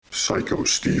Psycho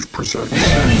Steve presents.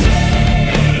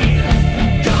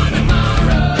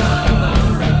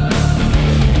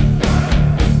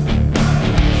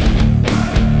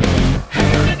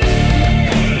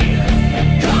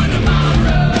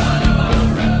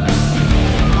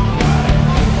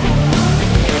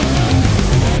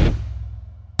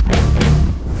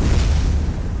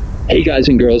 Hey guys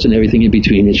and girls and everything in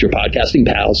between, it's your podcasting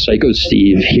pal, Psycho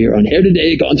Steve, here on Here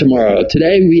Today, Gone Tomorrow.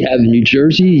 Today we have New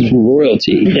Jersey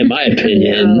royalty, in my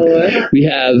opinion. We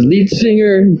have lead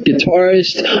singer,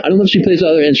 guitarist. I don't know if she plays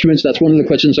other instruments. That's one of the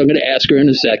questions I'm going to ask her in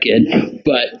a second.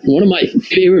 But one of my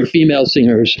favorite female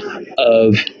singers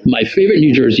of my favorite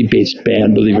New Jersey-based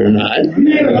band, believe it or not,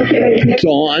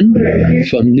 Dawn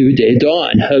from New Day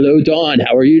Dawn. Hello, Dawn.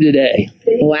 How are you today?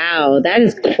 Wow, that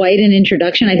is quite an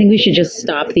introduction. I think we should just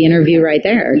stop the interview right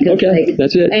there. Okay,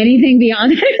 that's it. Anything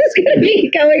beyond that is going to be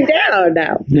going down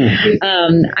now.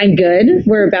 No. I'm good.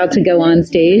 We're about to go on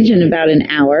stage in about an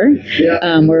hour.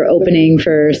 We're opening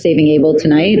for Saving Abel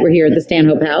tonight. We're here at the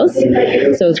Stanhope House.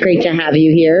 So it's great to have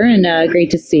you here and great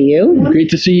to see you. Great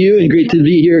to see you and great to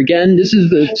be here again. This is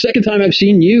the second time I've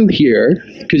seen you here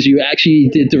because you actually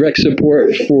did direct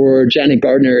support for Janet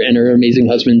Gardner and her amazing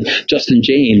husband, Justin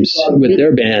James, with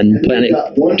their band, Planet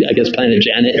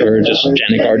Janet, or just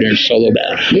Janet Gardner's solo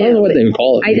band. I don't know what they would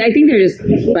call it. I think they're just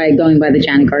going by the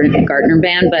Janet Gardner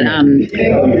band, but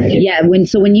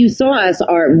when you saw us,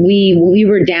 we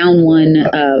were down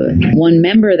one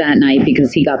member that night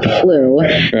because he got the flu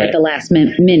at the last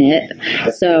minute.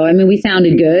 So I mean, we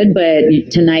sounded good,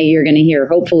 but tonight you're going to hear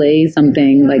hopefully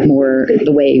something like more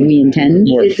the way we intend.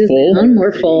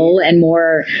 More full, and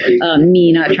more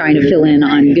me not trying to fill in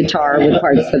on guitar with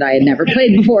parts that I had never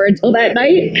played before until that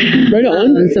night. Right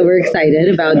on. So we're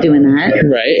excited about doing that.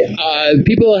 Right.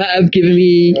 People have given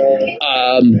me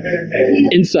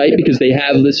insight because they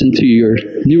have listened to your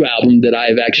new album that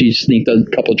I've actually sneaked a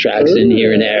couple tracks in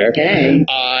here and there. Okay.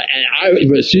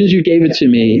 And as soon as you gave it to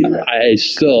me, I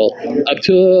still, up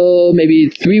till maybe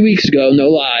 3 weeks ago, no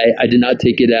lie, I did not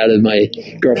take it out of my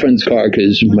girlfriend's car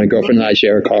because my girlfriend and I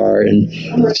share a car and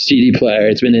CD player.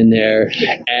 It's been in there.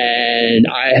 And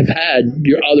I have had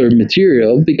your other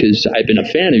material because I've been a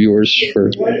fan of yours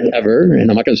forever. And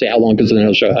I'm not going to say how long because then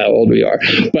it'll show how old we are.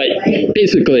 But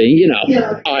basically,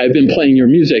 I've been playing your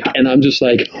music and I'm just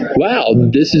like, wow,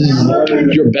 this is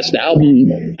your best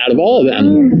album out of all of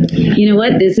them. You know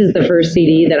what? This is the first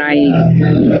CD that I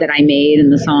made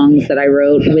and the songs that I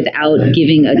wrote without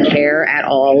giving a care at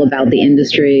all about the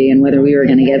industry and whether we were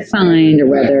going to get signed or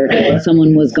whether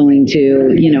someone was going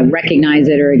to, recognize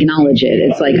it or acknowledge it.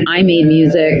 It's like I made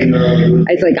music.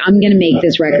 It's like I'm going to make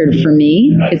this record for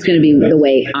me. It's going to be the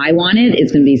way I want it.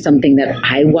 It's going to be something that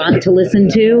I want to listen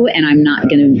to, and I'm not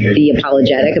going to be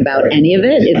apologetic about any of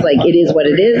it. It's like it is what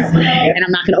it is, and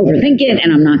I'm not going to overthink it,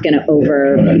 and I'm not going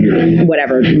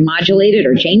to modulate it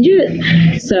or change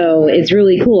it. So it's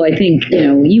really cool. I think,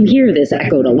 you hear this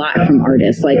echoed a lot from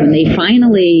artists. Like when they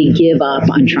finally give up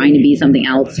on trying to be something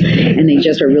else and they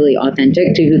just are really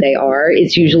authentic to who they are,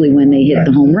 it's usually when they hit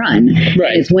the home run.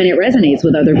 Right. It's when it resonates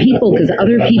with other people because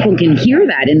other people can hear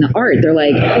that in the art. They're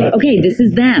like, okay, this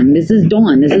is them. This is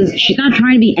Dawn. She's not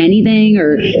trying to be anything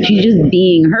or she's just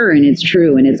being her and it's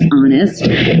true and it's honest.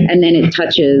 And then it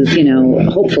touches,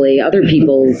 hopefully other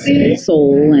people's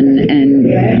soul and.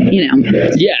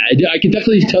 Yeah, I can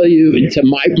definitely tell you, to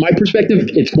my perspective,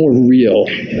 it's more real.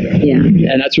 Yeah.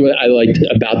 And that's what I liked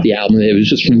about the album. It was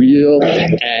just real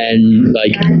and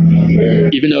like,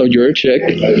 even though you're a chick,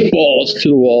 balls to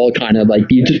the wall, kind of like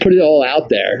you just put it all out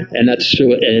there. And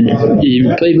and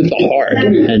you played with the heart.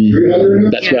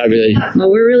 And that's what I really...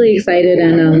 Well, we're really excited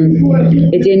and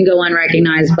it didn't go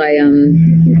unrecognized by,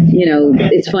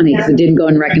 it's funny because it didn't go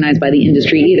unrecognized by the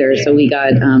industry either. So we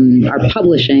got our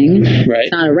publishing. Right.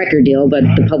 It's not a record deal, but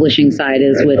the publishing side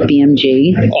is with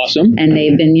BMG. Awesome. And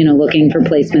they've been, looking for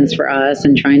placements for us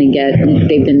and trying to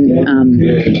they've been,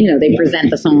 they present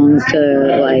the songs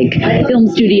to like film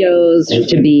studios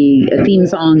to be a theme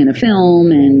song in a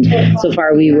film. And so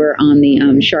far we were on the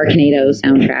Sharknado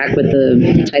soundtrack with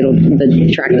the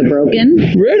track The Broken.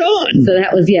 Right on. So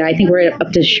that was, I think we're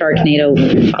up to Sharknado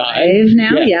 5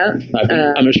 now. Yeah.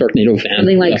 I'm a Sharknado fan.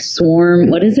 Something like Swarm.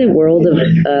 What is it? World of,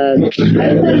 what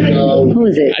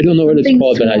was it? I don't know what it's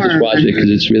called, but I just watched it because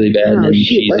it's really bad. Oh,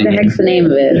 shoot. What the heck's the name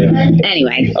of it?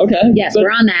 Anyway. Okay. Yes,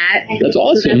 we're on that. That's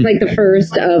awesome. So that's like the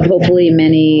first of hopefully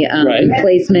many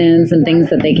placements and things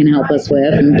that they can help us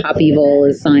with. And Pop Evil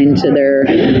is signed to their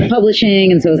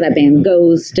publishing, and so is that band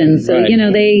Ghost. Coast, and so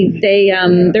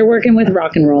Right. they're working with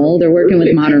rock and roll, they're working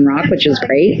with modern rock, which is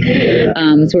great.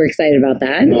 So we're excited about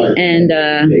that. And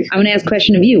I want to ask a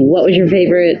question of you. What was your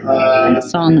favorite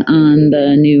song on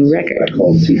the new record?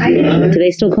 Do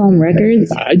they still call them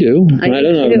records? I do. I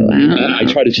don't know. too. I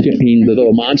try to mean the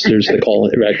little monsters that call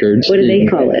it records. What do they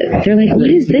call it? They're like, what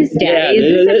is this, Daddy? Yeah,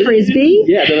 Is this a Frisbee?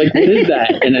 Yeah, they're like, what is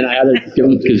that? And then I had to give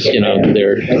them, because,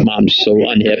 their mom's so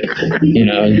unhip,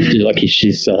 you're lucky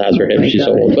she still has her hip. She's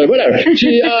so old, but whatever.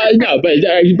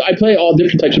 I play all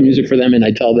different types of music for them, and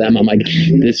I tell them, I'm like,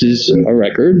 this is a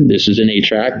record, this is an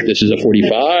 8-track, this is a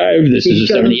 45, this is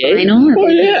a 78. Oh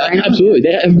yeah, absolutely.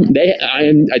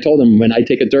 I told them when I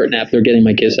take a dirt nap, they're getting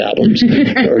my Kiss albums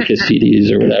or Kiss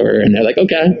CDs or whatever, and they're like,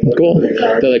 okay, cool.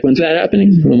 They're like, when's that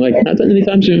happening? I'm like, not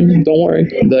anytime soon. Don't worry.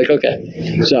 They're like,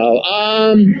 okay. So,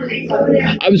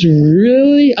 I was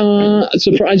really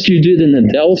surprised you did an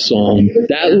Adele song.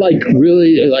 That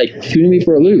really threw me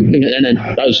for a loop. And then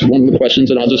that was one of the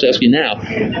questions, and I'll just ask you now: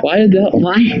 why Adele?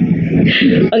 Why?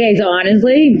 Okay, so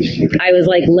honestly, I was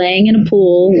laying in a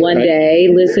pool one day,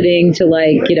 listening to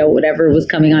whatever was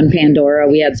coming on Pandora.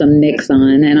 We had some mix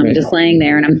on, and I'm just laying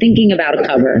there, and I'm thinking about a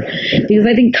cover, because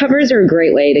I think covers are a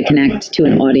great way to connect to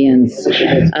an audience.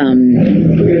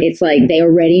 It's like they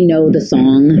already know the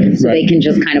song, so they can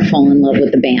just kind of fall in love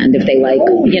with the band if they like,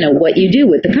 what you do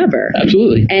with the cover.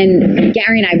 Absolutely. And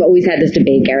Gary and I have always had this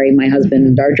debate, Gary, my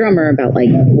husband, our drummer, about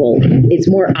it's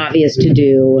more obvious to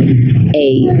do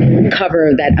a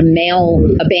cover that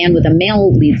a band with a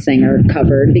male lead singer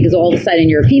covered, because all of a sudden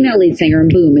you're a female lead singer and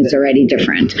boom, it's already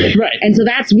different. Right. And so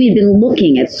we've been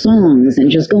looking at songs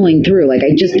and just going through, I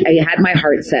had my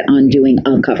heart set on doing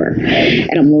a cover,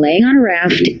 and I'm laying on a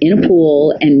raft in a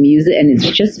pool and music, and it's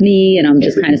just me, and I'm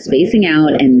just kind of spacing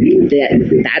out, and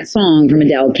that song from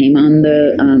Adele came on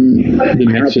the I don't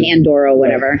know, Pandora or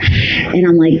whatever, and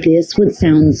I'm like, this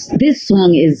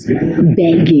song is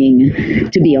begging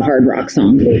to be a hard rock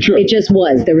song. Sure. It just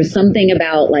was. There was something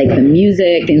about the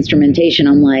music, the instrumentation.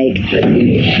 I'm like,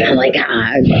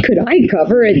 could I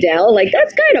cover Adele?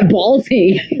 That's kind of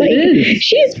ballsy.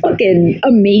 She's fucking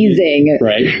amazing.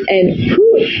 Right. And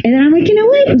then I'm like, you know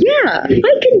what? Yeah,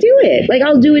 I can do it.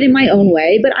 I'll do it in my own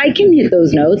way, but I can hit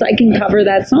those notes. I can cover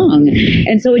that song.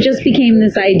 And so it just became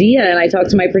this idea. And I talked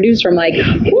to my producer. I'm like,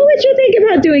 what would you think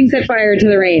about doing Set Fire to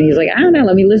the Rain? He's like, I don't know.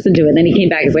 Let me listen to it. And then he came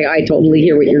back. He's like, I totally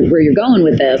hear where you're going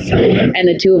with this. And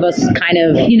the two of us kind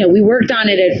of, we worked on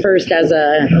it at first as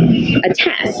a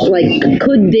test.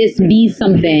 Could this be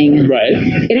something? Right.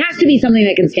 It has to be something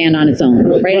that can stand on its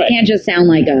own, right? It can't just sound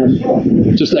like a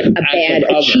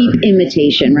cheap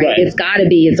imitation, right? It's got to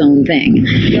be its own thing.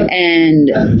 And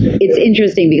it's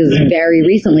interesting because very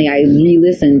recently I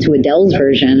re-listened to Adele's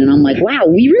version, and I'm like, wow,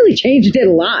 we really changed it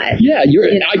a lot. Yeah,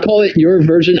 I call it your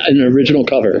version an original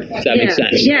cover, if that makes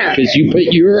sense. Yeah. Because you put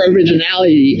your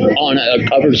originality on a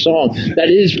cover song that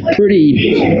is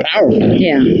pretty powerful.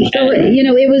 Yeah. So,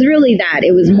 it was really that.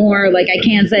 It was more I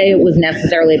can't say it was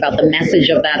necessarily about the message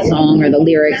of that song or the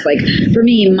lyrics. For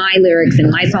me, my lyrics in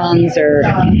my songs are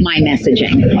my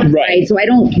messaging. Right? So I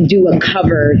don't do a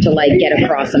cover to get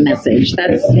across a message.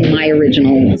 That's my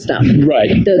original stuff. Right.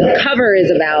 The cover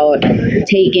is about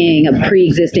taking a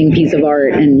pre-existing piece of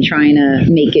art and trying to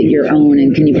make it your own,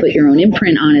 and can you put your own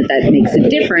imprint on it that makes it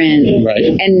different. Right.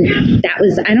 And that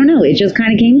was, I don't know, it just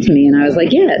kind of came to me, and I was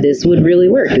like, yeah, this would really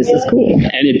work. This is cool.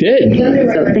 And it did.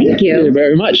 So thank you. Thank you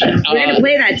very much. We're going to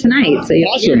play that tonight. So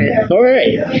awesome. Hear it. All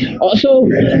right. Also,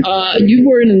 you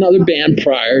were in another band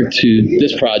prior to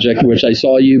this project, which I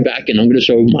saw you back in, I'm going to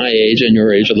show my age and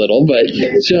your age a little, but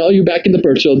saw you back in the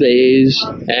Birchill days.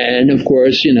 And of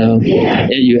course, you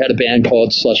had a band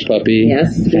called Slush Puppy.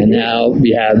 Yes. And now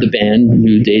we have the band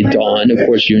New Day Dawn. Of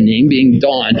course, your name being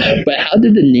Dawn. But how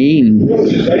did the name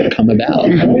come about?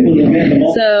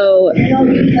 So,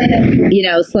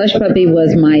 Slush Puppy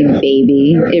was my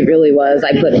baby. It really was.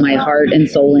 I put my heart and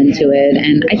soul into it.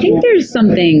 And I think there's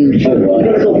something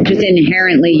just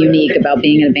inherently unique about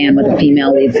being in a band with a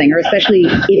female lead singer, especially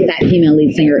if that female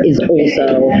lead singer is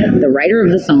also the writer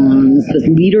of the songs, the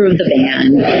leader of the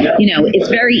band. It's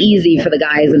very easy for the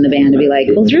guys in the band to be like,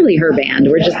 well, it's really her band.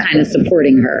 We're just kind of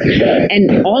supporting her.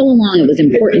 And all along, it was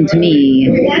important to me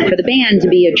for the band to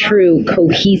be a true,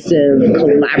 cohesive,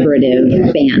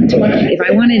 collaborative band. If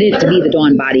I wanted it to be the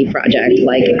Dawn Body Project,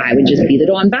 I would just be the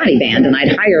Dawn Body Band, and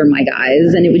I'd hire my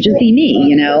guys, and it would just be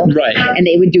me, Right. And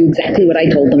they would do exactly what I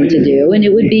told them to do, and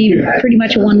it would be pretty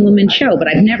much a one-woman show, but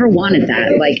I've never wanted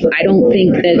that. I don't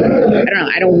think that,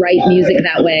 I don't write music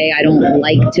that way. I don't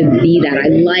like to be that. I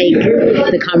like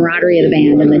the camaraderie of the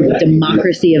band and the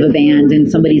democracy of a band, and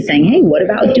somebody saying, hey, what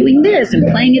about doing this and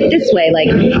playing it this way?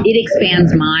 It expands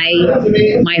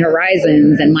expands my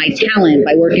horizons and my talent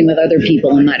by working with other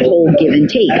people and that whole give and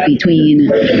take between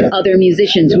other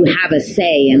musicians who have a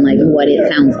say in like what it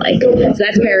sounds like. So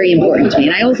that's very important to me.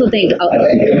 And I also think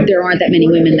there aren't that many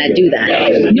women that do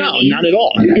that. No, not at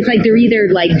all. It's like they're either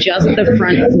like just the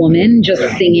front woman just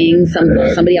singing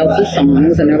somebody else's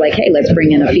songs and they're like, hey, let's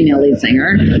bring in a female lead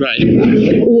singer.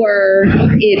 Right. Or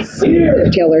it's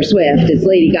Taylor Swift, it's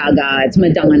Lady Gaga, it's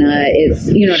Madonna, it's,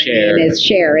 you know what Cher. I mean? It's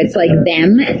Cher. It's like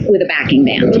them with a backing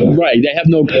band. Right. They have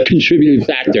no contributing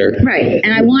factor. Right.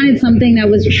 And I wanted something that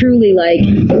was truly like,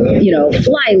 you know,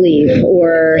 Flyleaf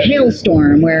or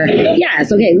Hailstorm, where,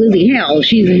 yes, okay, Lizzie Hale,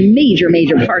 she's a major,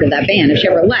 major part of that band. If she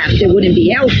ever left, it wouldn't be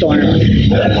Hailstorm.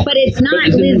 But it's not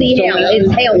Lizzie Hale,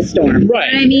 it's Hailstorm. Right.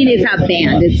 You know what I mean? It's a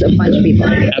band. It's a bunch of people.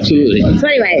 Absolutely. So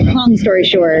anyway, long story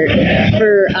short,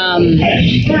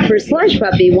 for Slush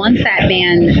Puppy, once that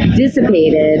band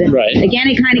dissipated, Right. again,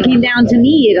 it kind of came down to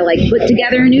me to like put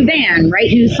together a new band,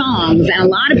 write new songs, and a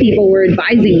lot of people were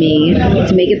advising me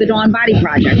to make it the Dawn Body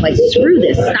Project. Like, screw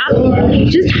this, stop,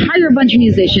 just hire a bunch of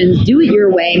musicians, do it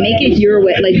your way, make it your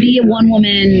way, like be a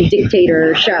one-woman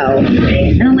dictator show.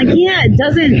 And I'm like, yeah, it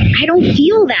doesn't, I don't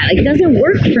feel that, like, it doesn't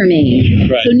work for me.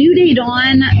 Right. So New Day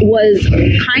Dawn was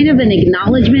kind of an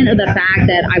acknowledgement of the fact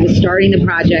that I was starting the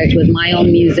project with my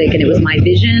own music and it was my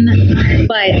vision,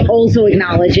 but also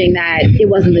acknowledging that it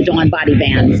wasn't the Dawn Body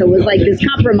Band. So it was like this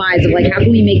compromise of like, how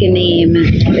can we make a name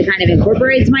that kind of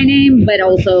incorporates my name, but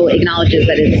also acknowledges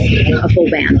that it's a full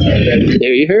band.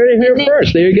 There you heard it here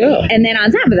first. There you go. And then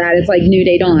on top of that, it's like New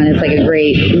Day Dawn. It's like a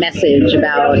great message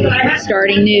about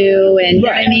starting new and, you know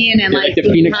what I mean? And Like the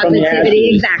Phoenix from the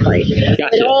positivity. ashes. Exactly.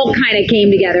 Gotcha. It all kind of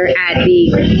came together at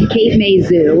the Cape May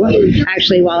Zoo,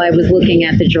 actually, while I was looking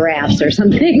at the giraffes or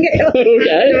something.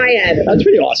 Okay. In my head. That's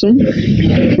pretty awesome.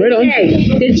 Right on. Okay,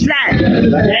 ditch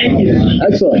that.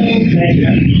 Excellent.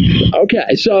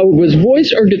 Okay, so was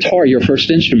voice or guitar your first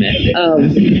instrument?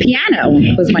 Piano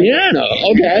was my Piano.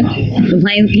 Okay. I've been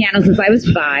playing piano since I was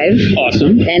 5.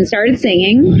 Awesome. Then started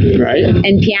singing. Right.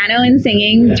 And piano and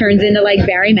singing turns into like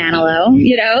Barry Manilow,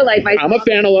 you know, like my. I'm a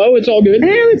fan of Low. It's all good. I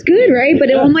know it's good, right?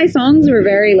 But all my songs were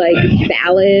very like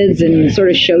ballads and sort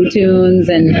of show tunes,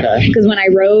 and Okay. because when I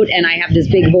wrote and I have this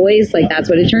big voice, like that's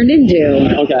what it turned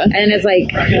into. Okay. And it's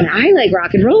like I like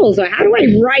rock and roll, so how do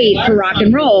I write for rock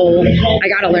and roll? I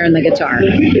got to learn the guitar.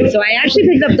 So I actually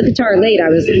picked up the guitar late. I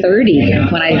was 30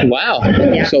 when I. Wow.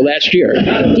 Yeah. So last year.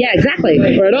 Yeah, exactly.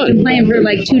 Right on. Been playing for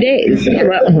like 2 days.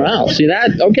 Wow. See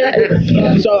that?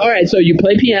 Okay. So, all right. So you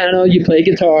play piano, you play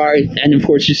guitar, and of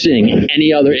course you sing.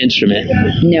 Any other instrument?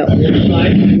 No.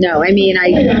 I mean,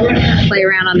 I play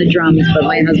around on the drums, but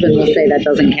my husband will say that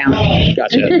doesn't count.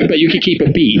 Gotcha. But you can keep a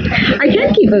beat. I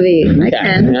can keep a beat. I Yeah,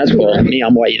 can. that's cool. Me,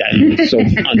 I'm white. I'm so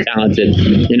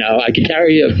untalented. You know, I could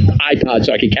carry an iPod,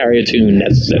 so I could carry a tune.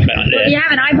 That's about Well, if it. you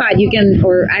have an iPod, you can,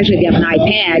 or actually if you have an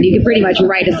iPad, you can pretty much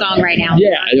write a song right now.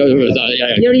 Yeah.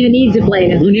 You don't even need to play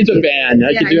it. Who needs a band?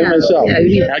 I Yeah, can do it yeah. myself. Yeah,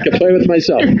 you- I can play with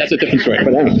myself. That's a different story.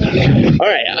 But anyway.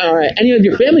 All right. Any of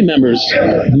your family members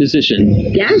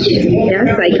musician? Yes.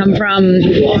 I come from,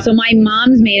 so my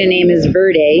mom's maiden name is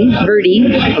Verdi,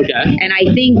 Okay. and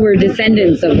I think we're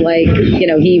descendants of like, you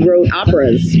know, he wrote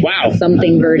operas. Wow.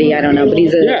 Something Verdi, I don't know, but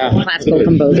he's a Yeah. classical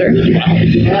composer.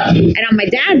 And on my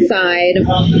dad's side,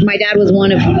 my dad was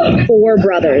one of 4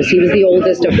 brothers. He was the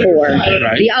oldest of 4.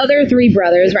 Right. The other 3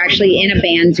 brothers were actually in a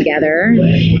band together,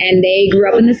 and they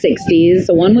grew up in the 60s.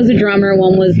 So one was a drummer,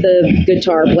 one was the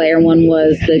guitar player, one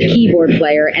was the keyboard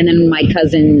player, and then my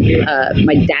cousin,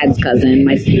 my dad's cousin,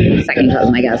 my second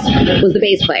cousin, I guess, was the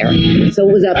bass player. So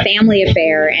it was a family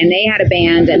affair, and they had a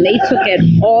band, and they took it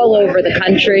all over the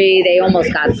country. They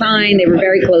almost got signed. They were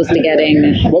very close to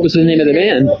getting. What was the name of the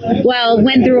band? Well,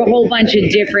 went through a whole bunch of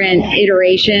different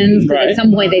iterations. But Right. At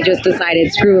some point, they just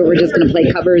decided, screw it, we're just going to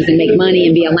play covers and make money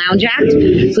and be a lounge act.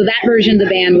 So that version of the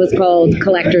band was called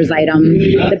Collector's Item.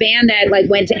 The band that like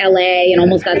went to LA and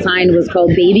almost got signed was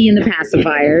called Baby and the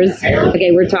Pacifiers.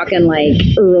 Okay, we're talking like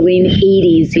early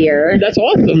 80s here. That's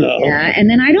awesome, though. Yeah, and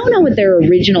then I don't know what their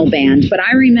original band, but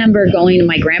I remember going to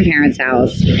my grandparents'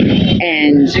 house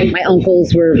and my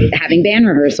uncles were having band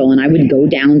rehearsal, and I would go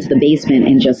down to the basement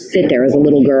and just sit there as a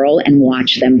little girl and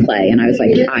watch them play. And I was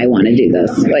like, I want to do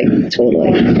this. Like,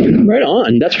 totally. Right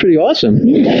on. That's pretty awesome.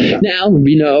 Now,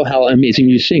 we know how amazing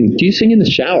you sing. Do you sing in the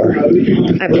shower?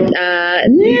 A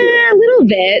little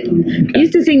bit.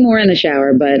 Used to sing more in the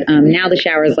shower, but now the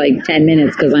shower is like 10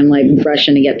 minutes because I'm like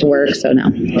rushing to get to work, so no.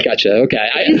 Gotcha. Okay.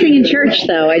 I do sing in church,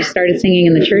 though. I just started singing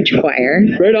in the church choir.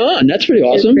 Right on. That's pretty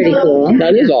awesome. Pretty cool.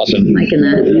 That is awesome. Liking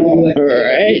that. All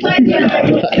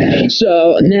right.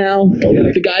 So now,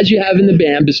 the guys you have in the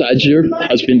band, besides your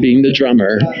husband being the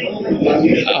drummer,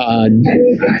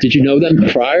 Did you know them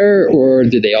prior, or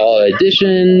did they all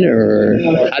audition, or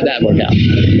how'd that work out?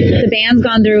 The band's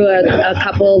gone through a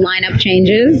couple lineup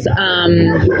changes.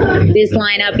 This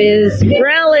lineup is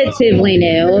relatively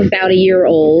new, about a year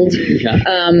old. Okay.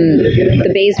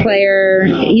 The bass player,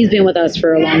 he's been with us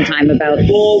for a long time, about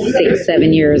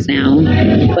 6-7 years now.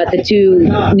 But the two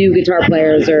new guitar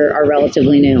players are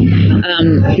relatively new.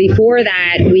 Before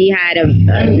that, we had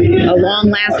a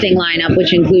long-lasting lineup,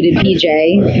 which included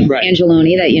PJ Right.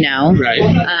 Angeloni, that you know. Right.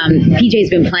 PJ's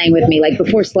been playing with me like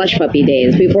before Slush Puppy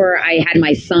days, before I had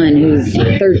my son who's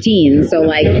 13, so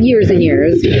like years and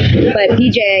years. But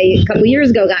PJ a couple years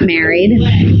ago got married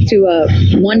to a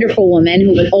wonderful woman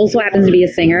who also happens to be a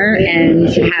singer and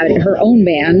had her own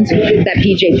band that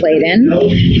PJ played in.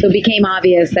 So it became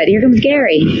obvious that here comes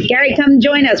Gary. Gary, come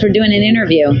join us. We're doing an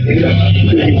interview.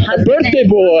 Birthday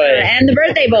boy. And the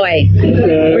birthday boy.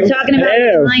 We're talking about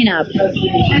the lineup.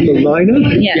 The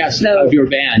lineup? Yes, So of your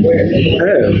band.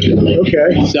 Oh,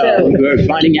 okay. So we're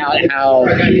finding out how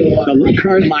the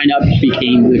current lineup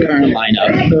became the current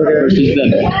lineup versus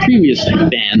the previous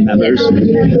band members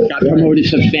got promoted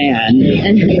to fan.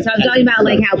 and so I'm talking about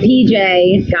like how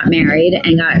PJ got married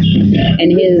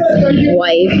and his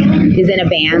wife is in a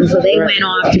band, so they went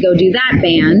off to go do that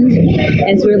band.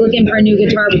 And so we were looking for a new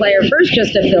guitar player first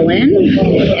just to fill in.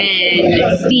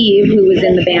 And Steve, who was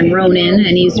in the band Ronan,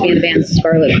 and he used to be in the band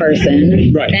Scarlet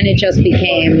Carson. Right. Then it just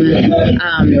became,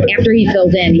 after he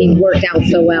filled in, he worked out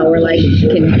so well. We're like,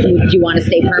 do you want to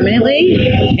stay permanently?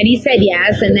 And he said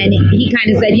yes. And then he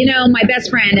kind of said, you know, my best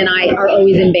friend and I are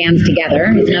always in bands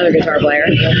together. He's another guitar player.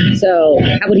 So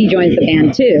how about he joins the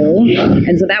band too?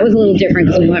 And so that was a little different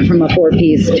because we went from a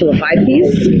 4-piece to a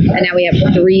 5-piece. And now we have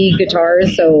 3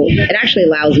 guitars. So it actually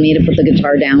allows me to put the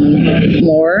guitar down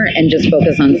more and just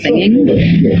focus on singing.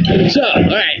 So, all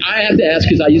right, I have to ask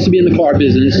because I used to be in the car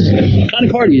business. What kind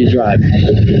of car do you drive?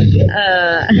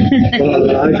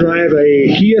 I drive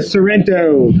a Kia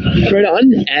Sorento. Right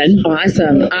on. And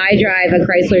Awesome. I drive a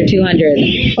Chrysler 200.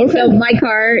 Okay. So my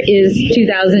car is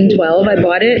 2012. I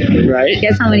bought it. right,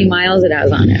 Guess how many miles it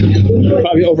has on it?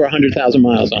 probably over 100,000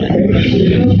 miles on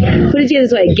it. Put it to you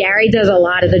this way. Gary does a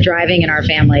lot of the driving in our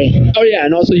family. Oh yeah,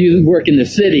 and also you work in the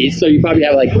city, so you probably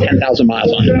have like 10,000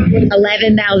 miles on it.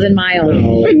 11,000 miles.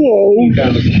 Whoa.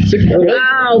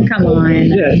 Oh, come on.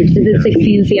 Yeah, Is it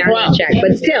 16? See, I don't Wow. check.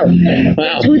 But still,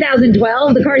 Wow.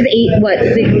 2012, the car's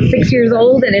 6 years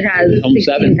old, and it has Almost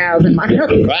 7. 16,000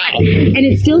 miles. Wow. And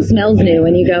it still smells new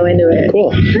when you go into it.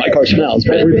 Cool. My car smells,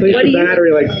 I man. replaced What do the you-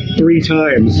 battery like 3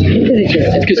 times. Because it's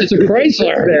just, Because it's a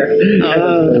Chrysler. There.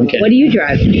 Okay. what do you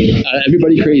drive?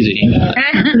 Everybody crazy.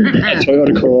 A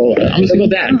Toyota Corolla. I'm a single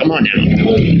dad. Come on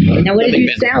now. Now, what did you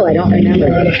sell? I don't remember.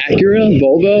 Acura,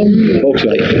 Volvo,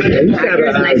 Volkswagen. I used to have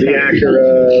Acura's a nice the car.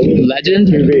 Legend,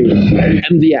 Acura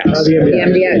MDX. The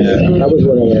MDX. That was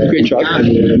one of them. Great truck.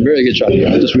 Very good truck.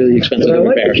 Just really expensive But I to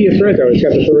like repair. the Kia Sorento. It's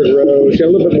got the 3rd row. It's got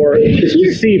a little bit more. It's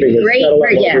deceiving. It's Great got a lot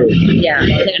for, more room. yeah.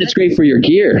 And it's great for your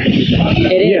gear.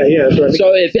 It is. Yeah. So, I think,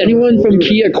 So if anyone from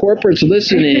Kia Corporate's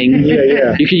listening,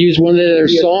 yeah. you could use one of their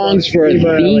songs for a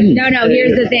theme. No,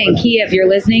 here's the thing. Kia, if you're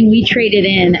listening, we traded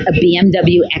in a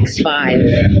BMW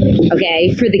X5,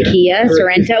 okay, for the Kia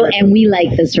Sorento, and we like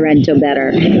the Sorento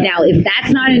better. Now, if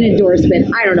that's not an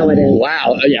endorsement, I don't know what is.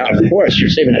 Wow. Yeah, of course. You're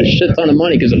saving a shit ton of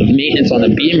money because of the maintenance on the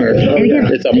Beamer.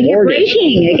 It's a It kept mortgage.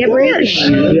 breaking. It kept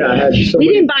breaking. Yeah, I had so We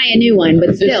many. didn't buy a new one,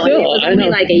 but still, it was I only know.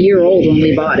 like a year old when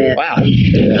we bought it. Wow.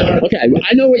 Okay,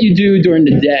 I know what you do during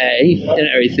the day and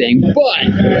everything,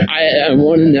 but I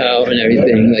want to know and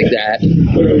everything like that.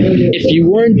 If you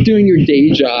weren't doing your day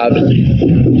job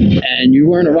and you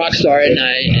weren't a rock star at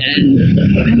night, and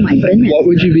Oh my goodness. what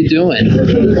would you be doing?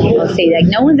 I'll say, like,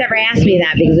 no one's ever asked me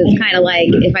that because it's kind of like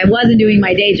if I wasn't doing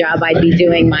my day job, I'd be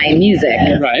doing my music.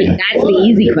 Right. That's the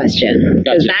easy question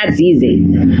because Gotcha. that's easy.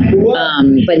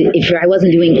 But if I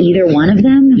wasn't doing either one of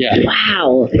them, Yeah.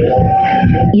 wow.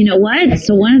 You know what?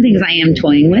 So one of the things I am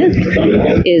toying with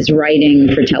is writing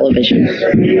for television.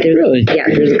 Really? Yeah,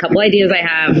 there's a couple ideas I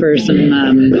have for some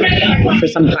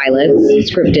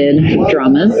pilots, scripted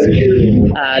dramas.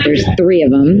 There's 3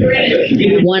 of them.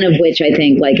 One of which I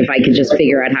think, like, if I could just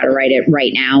figure out how to write it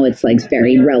right now, it's like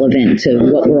very relevant to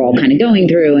what we're all kind of going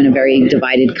through in a very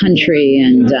divided country.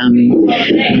 And I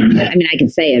mean, I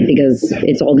could say it because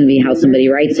it's all going to be how somebody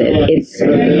writes it.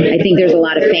 I think there's a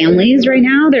lot of families right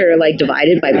now that are like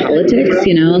divided by politics.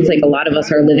 You know, it's like a lot of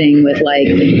us are living with like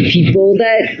people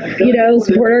that, you know,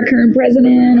 support our current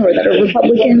president or that are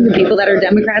Republicans and people that are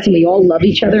Democrats, and we all love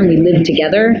each other and we live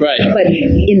together. Right. But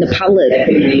in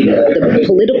the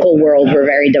political world, we're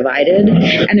very divided,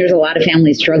 and there's a lot of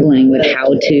families struggling with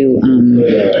how to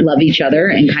love each other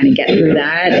and kind of get through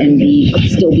that and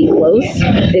still be close.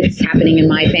 It's happening in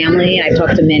my family. I've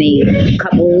talked to many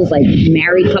couples, like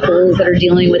married couples, that are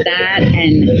dealing with that,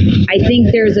 and I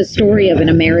think there's a story of an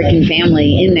American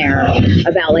family in there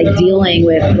about like dealing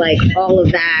with like all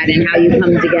of that and how you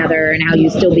come together and how you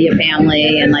still be a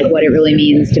family and like what it really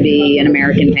means to be an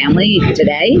American family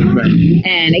today.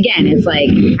 And again, it's like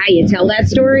how you tell that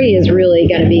story is really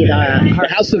going to be the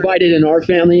house divided in our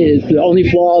family. Is the only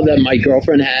flaw that my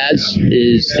girlfriend has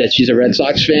is that she's a Red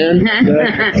Sox fan.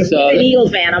 So an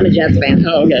Eagles fan. I'm a Jets fan.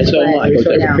 Oh, okay. So am I.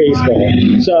 Okay. Yeah.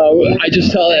 Baseball. So I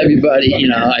just tell everybody,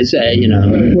 I say,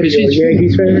 What is he, a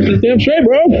Yankees fan? damn straight,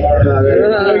 bro.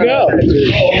 There we go.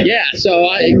 Yeah. So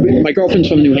my girlfriend's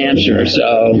from New Hampshire,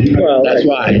 so that's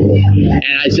why. And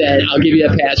I said, I'll give you a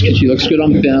pass because she looks good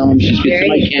on film. She's good to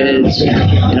my kids.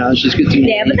 She's good to me.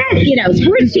 Yeah, but that's,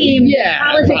 sports team,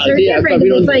 politics are different.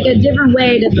 It's like a different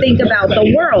way to think about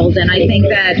the world. And I think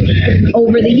that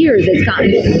over the years, it's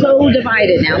gotten so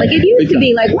divided now. Like, it used to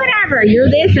be like, whatever, you're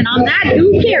this and I'm that,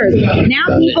 who cares?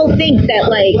 Now people think that,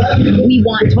 like, we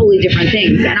want totally different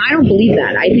things. And I don't believe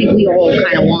that. I think we all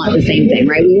kind of want the same thing,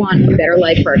 right? We want a better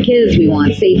life for our kids. We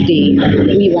want safety.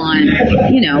 We want,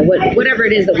 whatever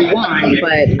it is that we want.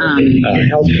 But,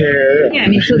 healthcare. yeah, I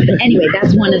mean, so anyway,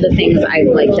 that's one of the things I'm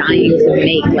like dying to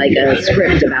make like a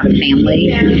script about a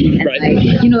family, and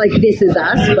like this is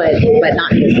us, but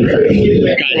not this is us.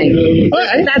 All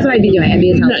right. That's what I'd be doing. I'd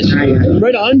be a television writer.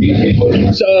 Right on.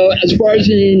 So as far as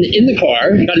in the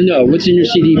car, you gotta know what's in your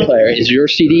CD player. Is your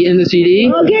CD in the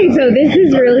CD? Okay, so this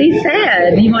is really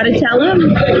sad. You want to tell them?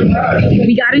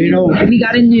 We got a new. Yeah, we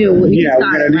got a new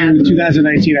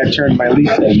 2019. I turned my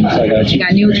lease in, so I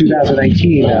got a new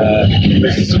 2019.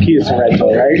 This is Kia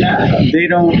Sorento, right? They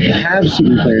don't have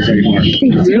CD players anymore.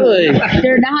 Really?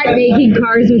 They're not making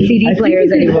cars with CD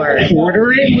players anymore.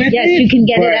 Order it with Yes, it, you can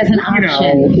get it as an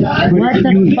option. What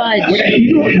the fudge?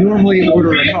 You don't normally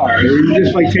order a car. You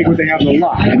just like take what they have in the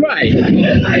lot. Right.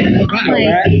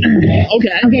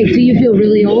 Okay. Okay, do you feel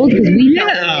really old? Because we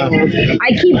felt really old.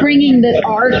 I keep bringing the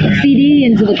ARC CD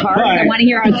into the car because I want to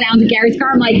hear how it sounds in Gary's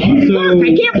car. I'm like, look,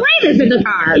 I can't play this in the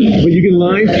car. But you can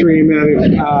live stream out of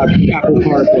Apple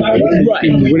CarPlay. Right.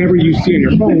 And whatever you see on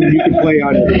your phone, you can play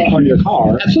on your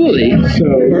car. Absolutely. So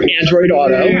or Android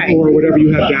Auto. or whatever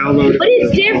you have downloaded. But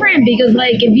it's different because,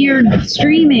 like, if you're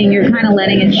streaming, you're kind of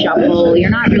letting it shuffle. You're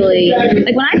not really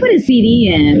like when I put a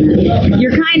CD in,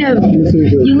 you're kind of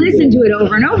you listen to it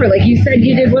over and over, like you said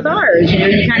you did with ours.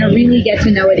 You kind of really get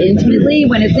to know it intimately.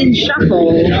 When it's in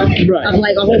shuffle of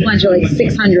like a whole bunch of like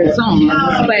 600 songs,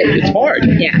 but it's hard.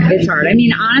 Yeah, it's hard. I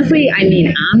mean, honestly,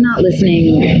 I'm not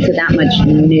listening to that much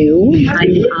new.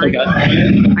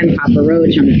 I'm Papa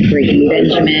Roach. I'm Breaking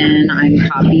Benjamin. I'm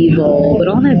Pop Evil. But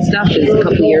all that stuff is a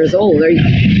couple years old.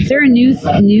 Is there a new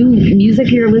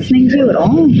music you're listening to at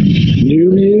all?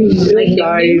 New music? Like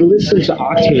I listen to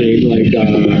Octane, like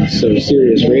some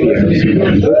serious radio.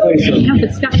 So play some. No,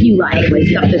 but stuff you like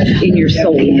stuff that's in your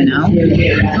soul,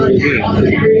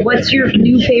 What's your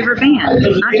new favorite band?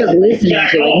 Not just listening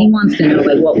to it. He wants to know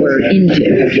like what we're into.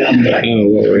 Oh,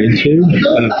 what we're into?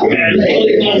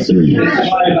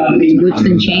 Whips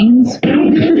and Chains?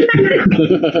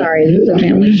 Sorry, is this a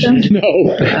family stuff? No.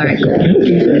 All right, cool.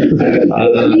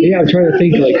 Yeah, I'm trying to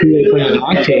think like who they play on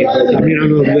Octane. But, I mean, I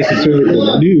don't know necessarily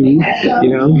new,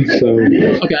 So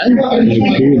Okay.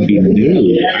 Like, who would be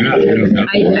new? I don't know.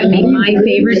 I mean, my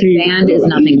favorite band is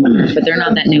Nothing More, but they're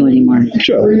not that new anymore.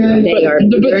 Sure.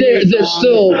 But they're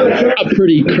still a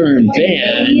pretty current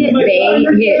band. They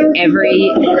hit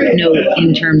every note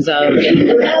in terms of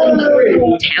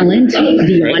talent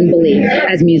beyond belief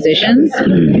as musicians.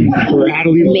 Or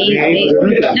Adelie.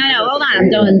 No, hold on.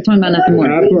 I'm talking about Nothing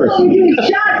More. Of course.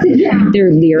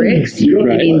 Their lyrics.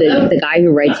 I mean, the guy who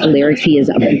writes the lyrics, he is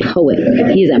a poet.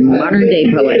 He is a modern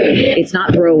day poet. It's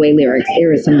not throwaway lyrics.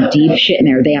 There is some deep shit in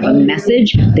there. They have a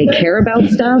message. They care about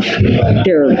stuff.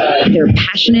 They're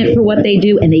passionate for what they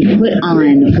do, and they put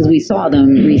on, because we saw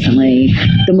them recently,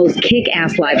 the most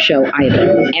kick-ass live show I've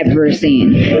ever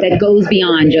seen. That goes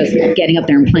beyond just getting up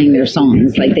there and playing their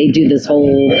songs. Like they do this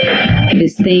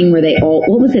thing where they all,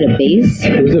 what was it, a bass?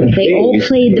 They all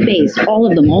played the bass. All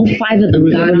of them, all five of them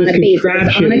got on a bass.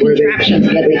 On a contraption.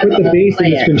 So that they put the bass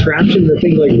in this contraption. The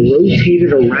thing like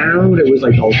rotated around. It was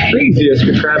like the craziest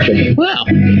contraption. Wow.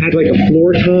 Had like a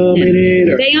floor tom in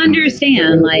it. They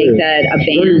understand like that a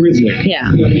band. Very rhythmic.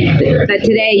 Yeah. That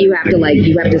today you have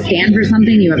to stand for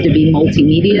something. You have to be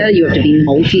multimedia. You have to be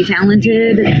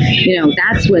multi-talented.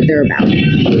 That's what they're about.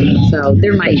 So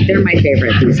they're my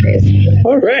favorite these days.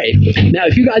 All right. Now,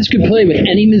 if you guys could play with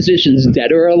any musicians musicians,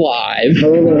 dead or alive,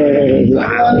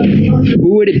 Wow.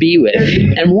 who would it be with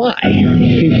and why?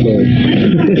 Pink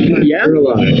Floyd. Yeah? They're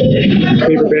alive.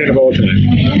 Favorite band of all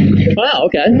time. Wow,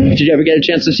 okay. Did you ever get a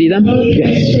chance to see them?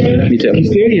 Yes. Me too.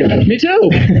 Stadium. Me too.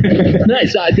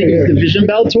 Nice. I think it's the Vision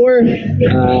Bell tour.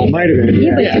 Might have been.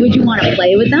 Yeah, but would you want to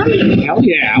play with them? Hell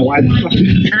yeah. Why?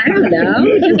 I don't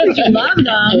know. Just because you love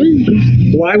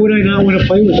them. Why would I not want to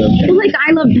play with them? Well, like,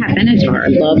 I love Pat Benatar. I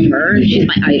love her. She's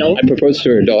my idol. I proposed to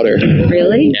her daughter.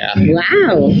 Really? Yeah.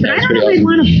 Wow. But I That's don't know if pretty I'd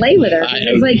want to play with her.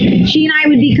 It's like she and I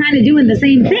would be kind of doing the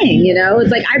same thing, you know?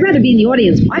 It's like I'd rather be in the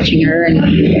audience watching her and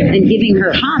giving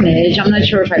her homage. I'm not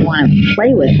sure if I'd want to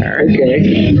play with her.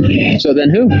 Okay. So then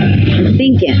who? I'm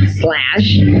thinking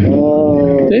Slash.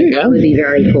 Oh. There you That go. would be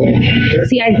very cool.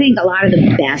 See, I think a lot of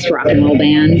the best rock and roll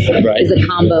bands Right. is a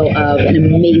combo of an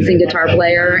amazing guitar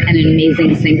player and an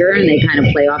amazing singer, and they kind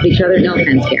of play off each other. No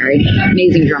offense, Gary.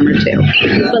 Amazing drummer, too.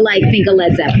 But, like, think of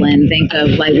Led Zeppelin, think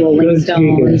of, like, Rolling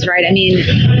Stones, right? I mean,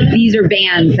 these are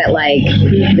bands that, like,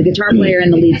 the guitar player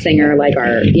and the lead singer, like,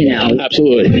 are, you know,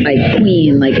 Absolutely. like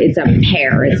Queen, like, it's a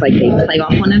pair. It's like they play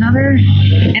off one another.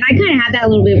 And I kind of had that a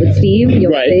little bit with Steve.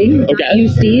 You'll Right. see. Okay. Not you,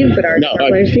 Steve, but our No, guitar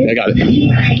player, Steve. I got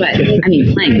it. But I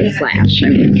mean, playing with Slash. I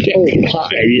mean, holy Hi,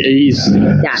 shit. he's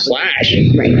Yeah. Slash.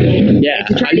 Right. Yeah.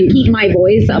 To try to keep my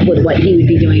voice up with what he would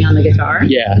be doing on the guitar.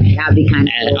 Yeah. That'd be kind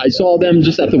of And cool. I saw them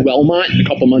just at the Wellmont a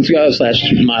couple months ago, Slash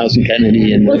Miles and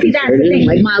Kennedy. And Well, see, that's the thing.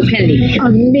 Like Miles Kennedy,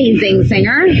 amazing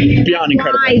singer. Beyond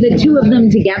incredible. Why the two of them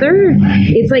together?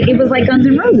 It's like it was like Guns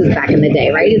N' Roses back in the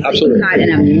day, right? It's Absolutely. like you've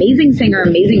got an amazing singer,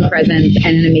 amazing presence,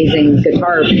 and an amazing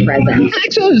guitar presence.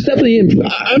 Axel is definitely.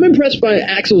 I'm impressed by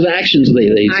Axel's actions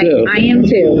lately too. I am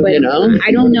too, but You know?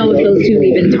 I don't know if those two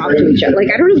even talk to each other. Like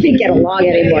I don't know if they get along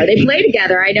anymore. They play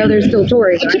together. I know they're still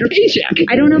touring. But It's a paycheck.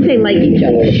 I don't know if they like each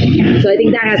other. So I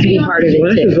think that has to be part of it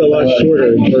Slash is too. a lot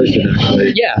shorter in person,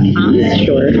 actually. Yeah.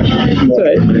 Sure. It's all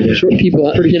right. Short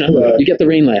people, you know, you get the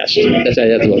rain last. That's how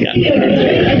you have to look at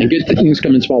it. And good things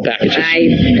come in small packages. I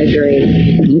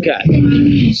agree.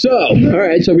 Okay. So, all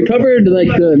right. So we covered like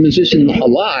the musician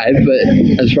alive,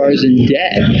 but as far as in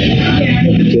dead,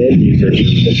 Dead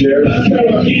musician.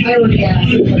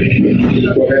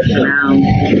 Wow.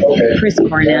 Chris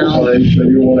Cornell.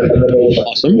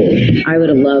 awesome. I would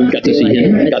have loved Got to see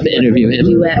him. Got to interview him.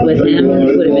 duet with him.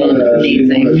 Would have been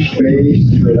amazing.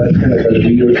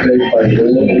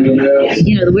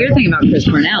 You know, the weird thing about Chris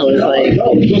Cornell is like,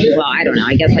 well, I don't know.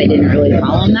 I guess I didn't really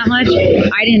follow him that much.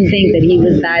 I didn't think that he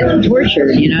was that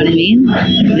tortured. You know what I mean?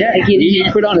 Yeah, Like he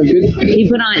put on a good. you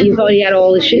thought he had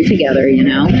all his shit together, you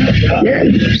know? Yeah,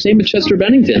 same with Chester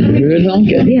Bennington.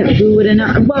 Yeah, who would have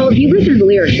known? Well, if you listen to the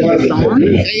lyrics of the songs,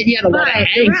 He had a lot of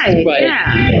angst, right, but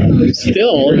yeah.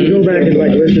 still, You go back and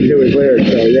like listen to his lyrics,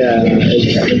 so yeah,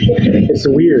 it's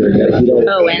weird that you don't.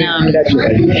 Oh, and catch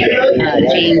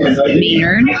it. James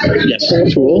Maynard.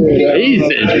 yes, cool.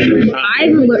 Amazing.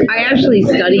 I actually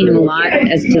study him a lot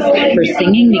for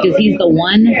singing because he's the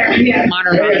one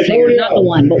modern rock singer, not the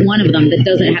one, but one of them that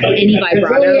doesn't have any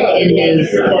vibrato in his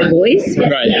voice.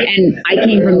 Right. And I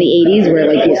came from the 80s where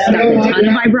like you stuck a ton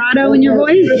of vibrato in your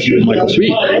voice. Michael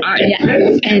Sweet. Hi.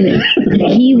 Yeah. And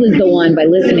he was the one, by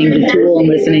listening to Tool and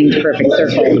listening to Perfect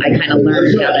Circle, I kind of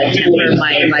learned how to temper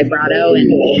my vibrato and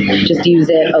just use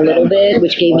it a little bit,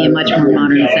 which gave me a much more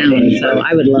modern sound. So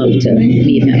I would love to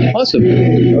meet him. Awesome.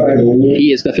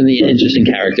 He is definitely an interesting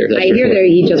character. That's I for hear sure. that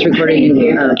he just recorded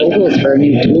new vocals for a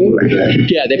new Tool record.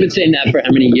 Yeah, they've been saying that for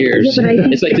how many years? Yeah, but I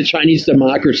think- It's like the Chinese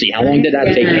democracy. How long did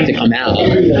that take to come out?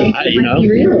 You know? He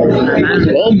realized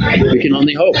that. Well, we can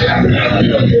only hope.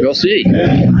 We'll see.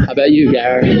 How about you,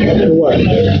 Gary? What?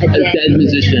 A dead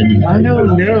musician. I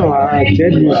don't know.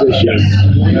 Dead musician.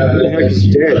 The heck's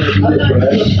dead?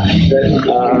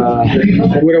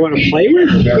 Would I want to play with?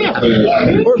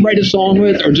 Yeah. Or write a song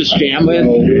with, or just jam with.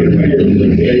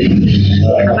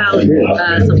 How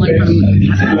about someone from,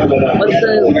 what's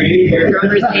the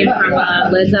drummer's name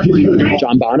from Led Zeppelin?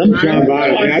 John Bonham. John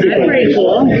Bonham. That's pretty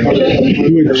cool.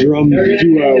 Do a drum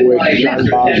duo with John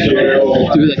Bonham.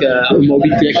 Do like a Moby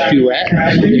Dick duet.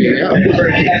 There you go.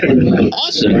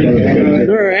 Awesome.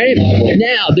 All right.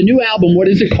 Now, the new album, what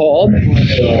is it called?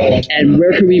 And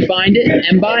where can we find it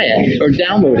and buy it or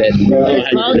download it?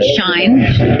 It's called Shine.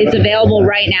 It's available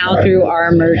right now through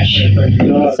our merch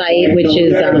site, which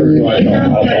is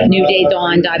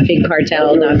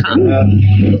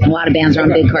newdaydawn.bigcartel.com. A lot of bands are on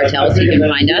Big Cartel, so you can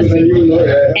find us.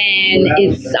 And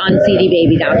it's on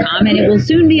cdbaby.com, and it will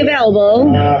soon be available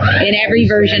in every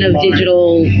version of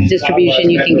digital distribution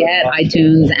you can get,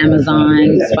 iTunes,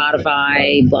 Amazon,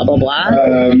 Spotify, blah, blah, blah.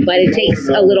 But it takes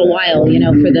a little while,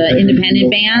 for the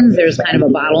independent bands, there's kind of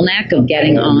a bottleneck of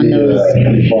getting on those,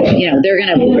 they're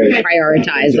going to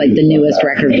prioritize like the newest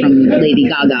record from Lady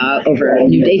Gaga over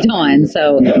New Day Dawn,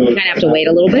 so you kind of have to wait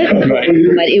a little bit,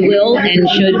 but it will and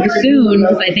should soon,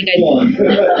 because I think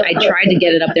I tried to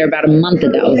get it up there about a month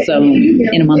ago, so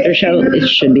in a month or so it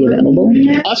should be available.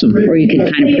 Awesome. Or you can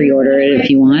kind of pre-order it if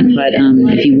you want, but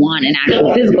if you want an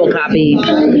actual physical copy,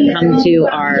 come to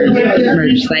our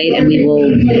merch site and we will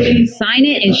sign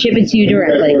it and ship it to you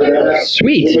directly.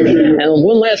 Sweet. And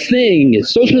one last thing,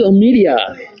 social media.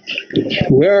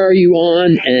 Where are you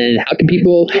on, and how can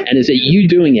people, and is it you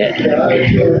doing it?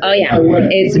 Oh yeah,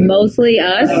 it's mostly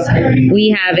us. We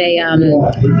have a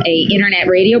internet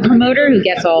radio promoter who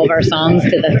gets all of our songs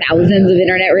to the thousands of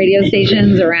internet radio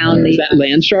stations around the... Is that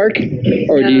Landshark?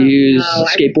 Or do you use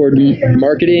Skateboard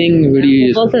Marketing? Who do you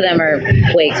use? Both of them are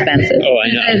way expensive. Oh,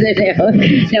 I know.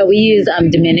 No, we use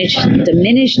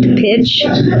Diminished Pitch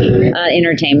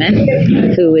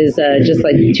Entertainment, who is just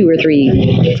like 2 or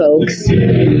 3 folks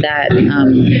that,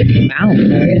 wow,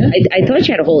 I thought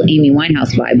she had a whole Amy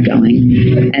Winehouse vibe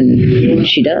going, and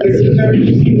she does.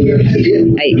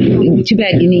 Too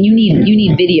bad you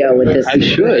need video with this. I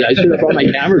should have brought my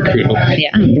camera crew.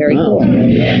 Yeah, very cool.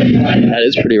 That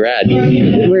is pretty rad.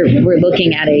 We're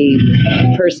looking at a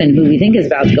person who we think is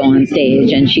about to go on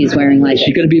stage, and she's wearing like... Is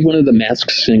she going to be one of the masked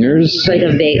singers? It's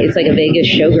like a Vegas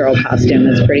showgirl costume.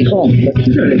 It's pretty cool.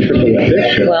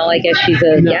 Well, I guess she's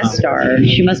a guest star.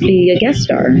 She must be a guest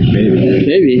star.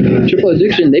 Maybe. Triple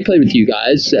Addiction, they played with you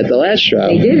guys at the last show.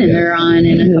 They did, and they're on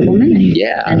in a couple minutes.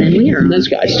 Yeah. And then we are on. Those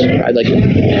guys. I like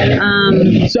them.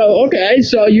 So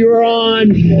you're on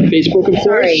Facebook, of course?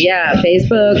 Sorry, yeah.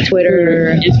 Facebook,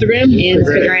 Twitter.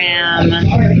 Instagram,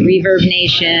 Reverb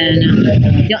Nation.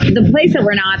 The place that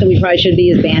we're not, that we probably should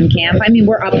be, is Bandcamp. I mean,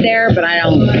 we're up there, but I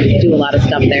don't do a lot of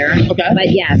stuff there. Okay.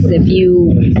 But yes, if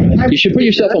you... You should put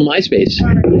yourself on MySpace.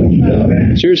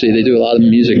 Seriously, they do a lot of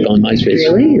music on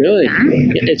MySpace. Really?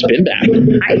 It's been back.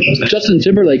 Justin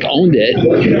Timberlake owned it,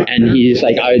 and he's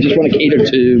like, I just want to cater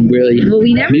to really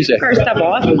we never music. took our stuff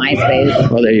off MySpace.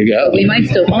 Well, there you go. We might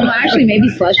still... Oh, actually, maybe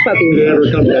Slush Puppies.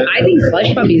 I think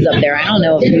Slush Puppies up there. I don't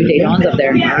know if New Day Dawn's up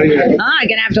there. I'm going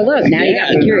to have to look. Now you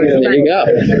got me curious. There you go.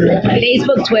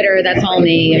 Facebook, Twitter, that's all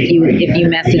me. If you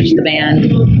message the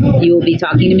band, you will be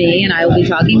talking to me, and I will be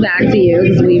talking back to you,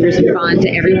 because we respond to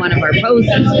every one of our posts,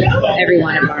 every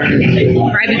one of our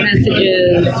private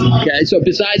messages. Okay, so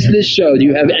besides this show, do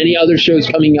you have any other shows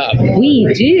coming up? We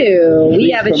do. We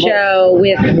have a show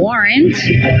with Warrant,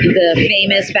 the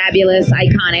famous, fabulous,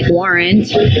 iconic Warrant,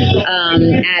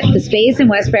 at the Space in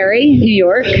Westbury, New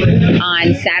York,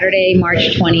 on Saturday,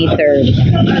 March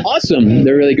 23rd. Awesome.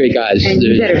 They're really great guys. And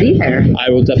you better be there. I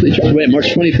will definitely try. Wait,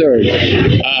 March 23rd.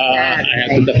 I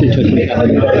have to definitely check my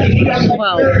calendar.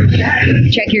 Well,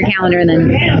 check your calendar and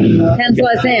then pencil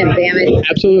us in, damn it.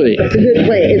 Absolutely. It's a good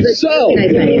place. It's a really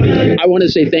nice venue. I want to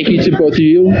say thank you to both of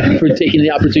you for taking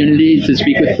the opportunity to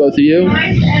speak with both of you.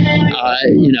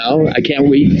 I can't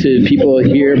wait to people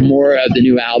hear more of the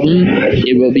new album.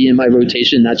 It will be in my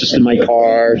rotation, not just in my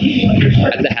car,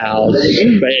 at the house,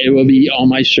 but it will be on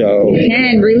my show.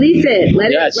 Ken, release it.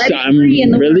 Let it free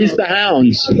in the release world. the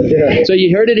hounds. So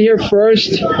you heard it here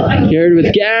first. You heard it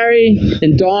with Gary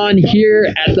and Dawn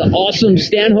here at the awesome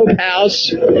Stanhope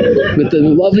House with the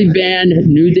lovely band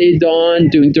New Day Dawn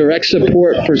doing direct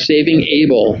support for Saving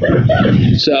Abel.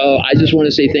 So I just want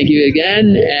to say thank you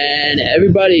again, and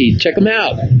everybody check them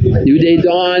out.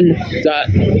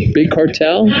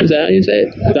 newdaydawn.bigcartel, is that how you say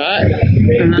it?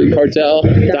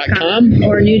 .bigcartel.com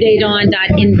or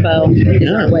newdaydawn.info is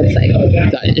our website.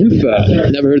 .info.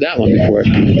 Never heard that one before.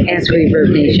 Ask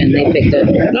Reverb Nation, they picked it.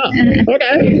 No.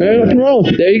 Okay. Rock and roll.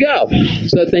 There you go.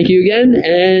 So thank you again,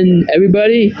 and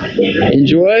everybody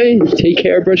enjoy, take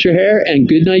care, brush your hair, and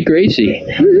good night, Gracie.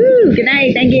 Woohoo! Good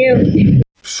night. Thank you.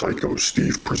 Psycho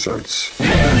Steve presents.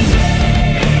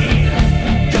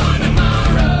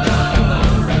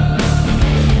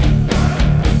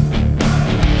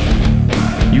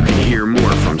 You can hear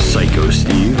more from Psycho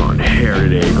Steve on Hair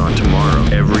Today Gone Tomorrow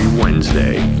every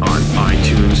Wednesday on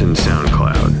iTunes and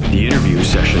SoundCloud. The interview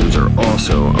sessions are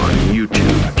also on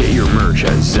YouTube. Get your merch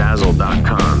at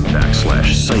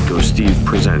Zazzle.com/Psycho. Psycho Steve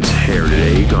presents Hair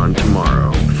Today, Gone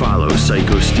Tomorrow. Follow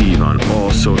Psycho Steve on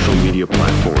all social media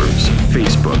platforms.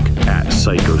 Facebook at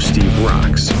Psycho Steve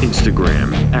Rocks.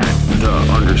 Instagram at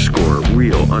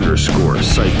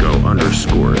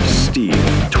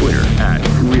 @the_real_psycho_Steve. Twitter at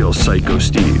Real Psycho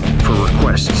Steve. For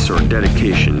requests or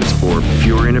dedications, or if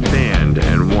you're in a band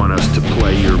and want us to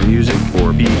play your music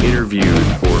or be interviewed,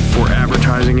 or for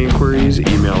advertising inquiries,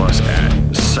 email us at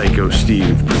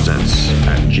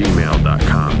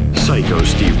psychostevepresents@gmail.com. Psycho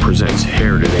Steve Presents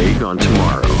Hair Today, Gone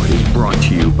Tomorrow is brought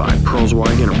to you by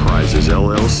Pearlswag Enterprises,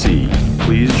 LLC.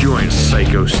 Please join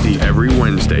Psycho Steve every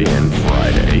Wednesday and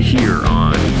Friday here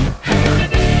on